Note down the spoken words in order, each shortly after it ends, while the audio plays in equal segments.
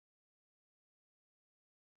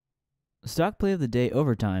Stock Play of the Day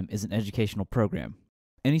Overtime is an educational program.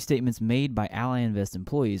 Any statements made by Ally Invest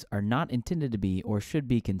employees are not intended to be or should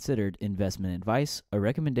be considered investment advice, a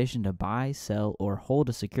recommendation to buy, sell, or hold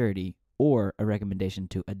a security, or a recommendation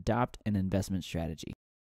to adopt an investment strategy.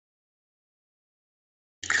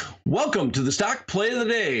 Welcome to the Stock Play of the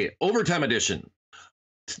Day Overtime Edition.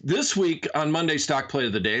 This week on Monday Stock Play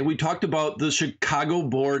of the Day, we talked about the Chicago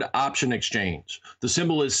Board Option Exchange. The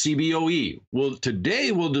symbol is CBOE. Well,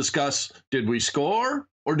 today we'll discuss, did we score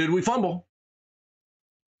or did we fumble?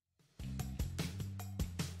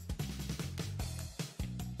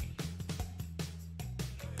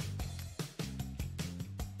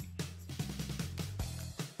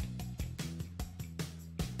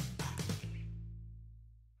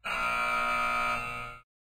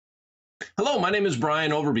 Hello, my name is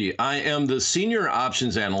Brian Overby. I am the Senior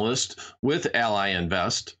Options Analyst with Ally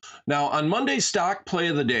Invest. Now, on Monday's Stock Play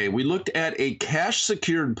of the Day, we looked at a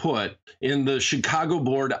cash-secured put in the Chicago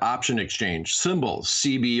Board Option Exchange, symbol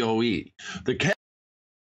CBOE. The cash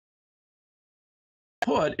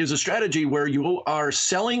put is a strategy where you are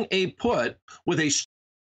selling a put with a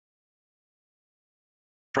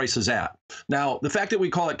price is at. Now, the fact that we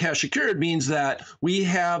call it cash secured means that we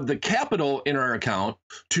have the capital in our account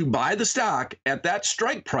to buy the stock at that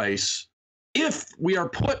strike price if we are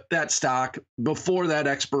put that stock before that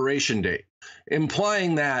expiration date,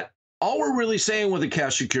 implying that all we're really saying with a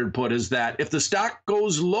cash secured put is that if the stock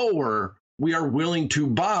goes lower, we are willing to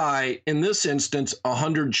buy, in this instance,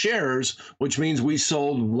 100 shares, which means we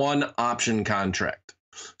sold one option contract.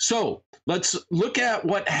 So let's look at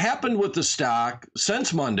what happened with the stock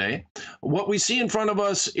since Monday. What we see in front of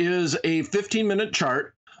us is a 15-minute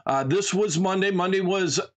chart. This was Monday. Monday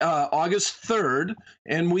was August 3rd,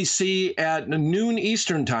 and we see at noon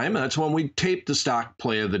Eastern time, that's when we taped the Stock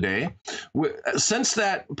Play of the Day. Since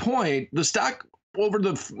that point, the stock over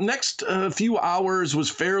the next few hours was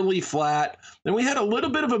fairly flat. Then we had a little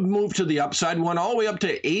bit of a move to the upside, went all the way up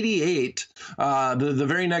to 88 the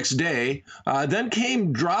very next day, then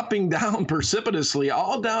came dropping down precipitously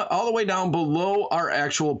all the way down below our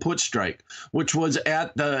actual put strike, which was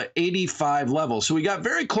at the 85 level. So we got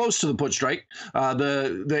very close to the put strike,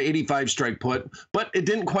 the 85 strike put, but it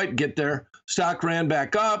didn't quite get there. Stock ran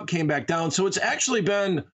back up, came back down. So it's actually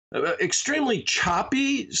been extremely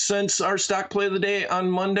choppy since our Stock Play of the Day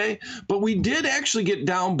on Monday, but we did actually get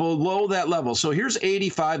down below that level. So here's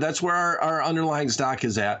 85. That's where our underlying stock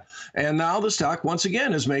is at. And now the stock, once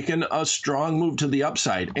again, is making a strong move to the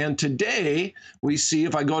upside. And today, we see,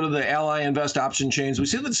 if I go to the Ally Invest option chains, we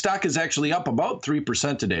see that the stock is actually up about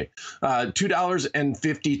 3% today,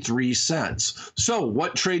 $2.53. So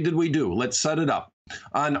what trade did we do? Let's set it up.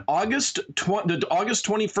 On the August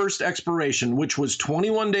 21st expiration, which was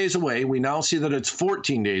 21 days away, we now see that it's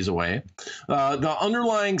 14 days away. The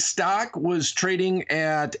underlying stock was trading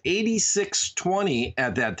at 86.20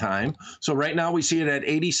 at that time. So right now we see it at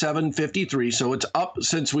 87.53. So it's up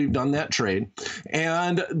since we've done that trade.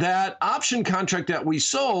 And that option contract that we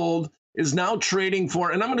sold is now trading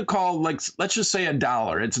for, and I'm going to call, let's just say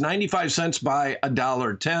 $1. It's 95 cents by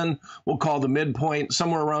 $1.10. We'll call the midpoint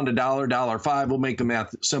somewhere around $1, $1.05. We'll make the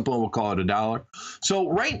math simple and we'll call it $1. So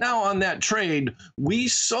right now on that trade, we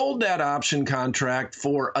sold that option contract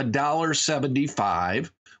for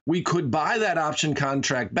 $1.75. We could buy that option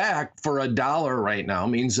contract back for $1 right now,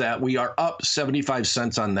 means that we are up 75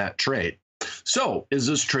 cents on that trade. So is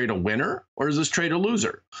this trade a winner or is this trade a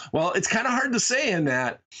loser? Well, it's kind of hard to say in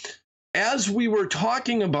that. As we were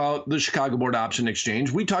talking about the Chicago Board Option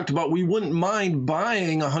Exchange, we talked about we wouldn't mind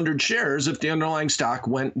buying 100 shares if the underlying stock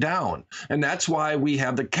went down. And that's why we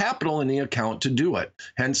have the capital in the account to do it,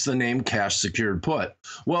 hence the name cash secured put.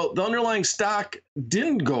 Well, the underlying stock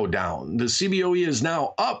didn't go down. The CBOE is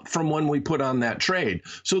now up from when we put on that trade.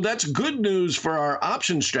 So that's good news for our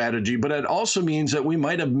option strategy, but it also means that we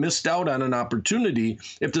might have missed out on an opportunity.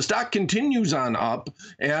 If the stock continues on up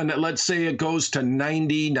and let's say it goes to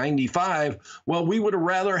 90, 95, well, we would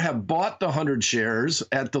rather have bought the 100 shares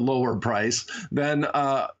at the lower price than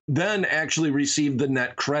actually receive the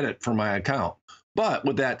net credit for my account. But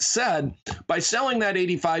with that said, by selling that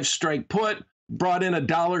 85 strike put, brought in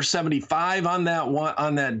 $1.75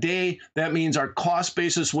 on that day. That means our cost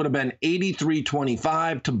basis would have been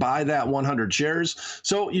 $83.25 to buy that 100 shares.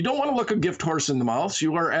 So you don't want to look a gift horse in the mouth.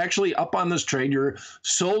 You are actually up on this trade. You're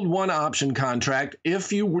sold one option contract.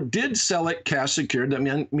 If you did sell it cash secured,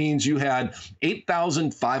 that means you had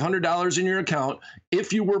 $8,500 in your account.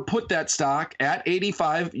 If you were put that stock at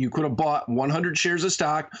 85, you could have bought 100 shares of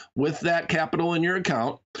stock with that capital in your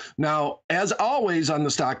account. Now, as always on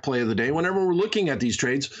the stock play of the day, whenever we're looking at these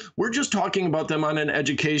trades, we're just talking about them on an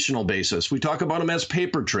educational basis. We talk about them as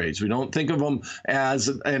paper trades. We don't think of them as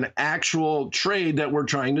an actual trade that we're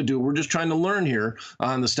trying to do. We're just trying to learn here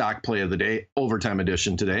on the stock play of the day, overtime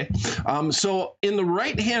edition today. So in the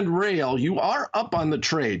right-hand rail, you are up on the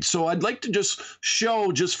trade. So I'd like to just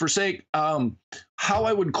show, just for sake, how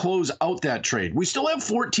I would close out that trade. We still have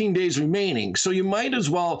 14 days remaining, so you might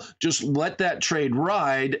as well just let that trade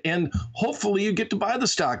ride, and hopefully you get to buy the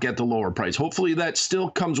stock at the lower price. Hopefully that still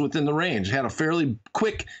comes within the range. Had a fairly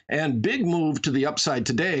quick and big move to the upside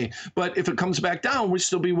today, but if it comes back down, we'd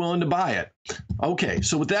still be willing to buy it. Okay,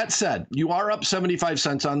 so with that said, you are up 75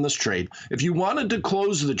 cents on this trade. If you wanted to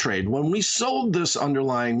close the trade, when we sold this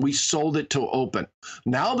underlying, we sold it to open.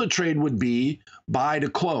 Now the trade would be buy to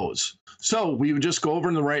close. So we would just go over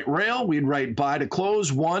in the right rail. We'd write buy to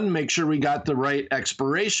close one, make sure we got the right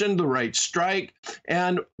expiration, the right strike.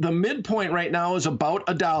 And the midpoint right now is about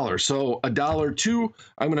 $1. So $1.02,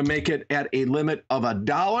 I'm going to make it at a limit of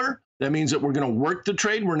 $1. That means that we're going to work the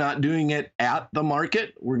trade. We're not doing it at the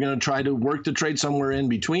market. We're going to try to work the trade somewhere in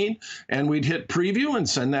between. And we'd hit preview and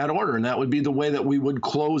send that order. And that would be the way that we would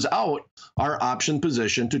close out our option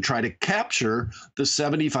position to try to capture the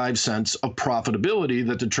 75 cents of profitability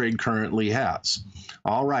that the trade currently has.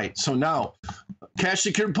 All right. So now, cash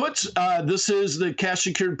secured puts. This is the cash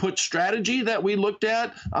secured put strategy that we looked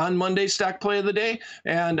at on Monday's stock play of the day.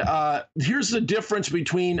 And here's the difference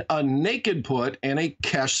between a naked put and a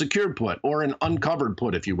cash secured put, or an uncovered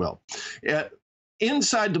put, if you will.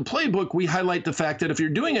 Inside the playbook, we highlight the fact that if you're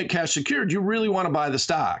doing it cash secured, you really want to buy the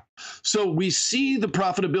stock. So we see the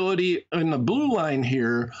profitability in the blue line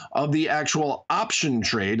here of the actual option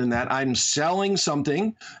trade, and that I'm selling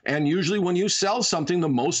something. And usually when you sell something, the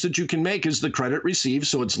most that you can make is the credit received.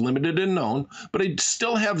 So it's limited and known, but I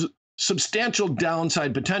still have substantial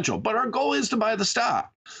downside potential. But our goal is to buy the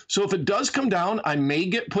stock. So if it does come down, I may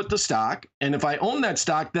get put the stock. And if I own that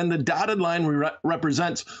stock, then the dotted line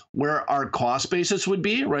represents where our cost basis would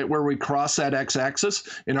be, right where we cross that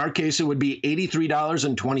x-axis. In our case, it would be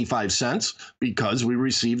 $83.25 because we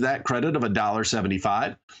received that credit of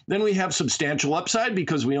 $1.75. Then we have substantial upside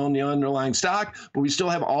because we own the underlying stock, but we still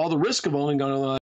have all the risk of owning underlying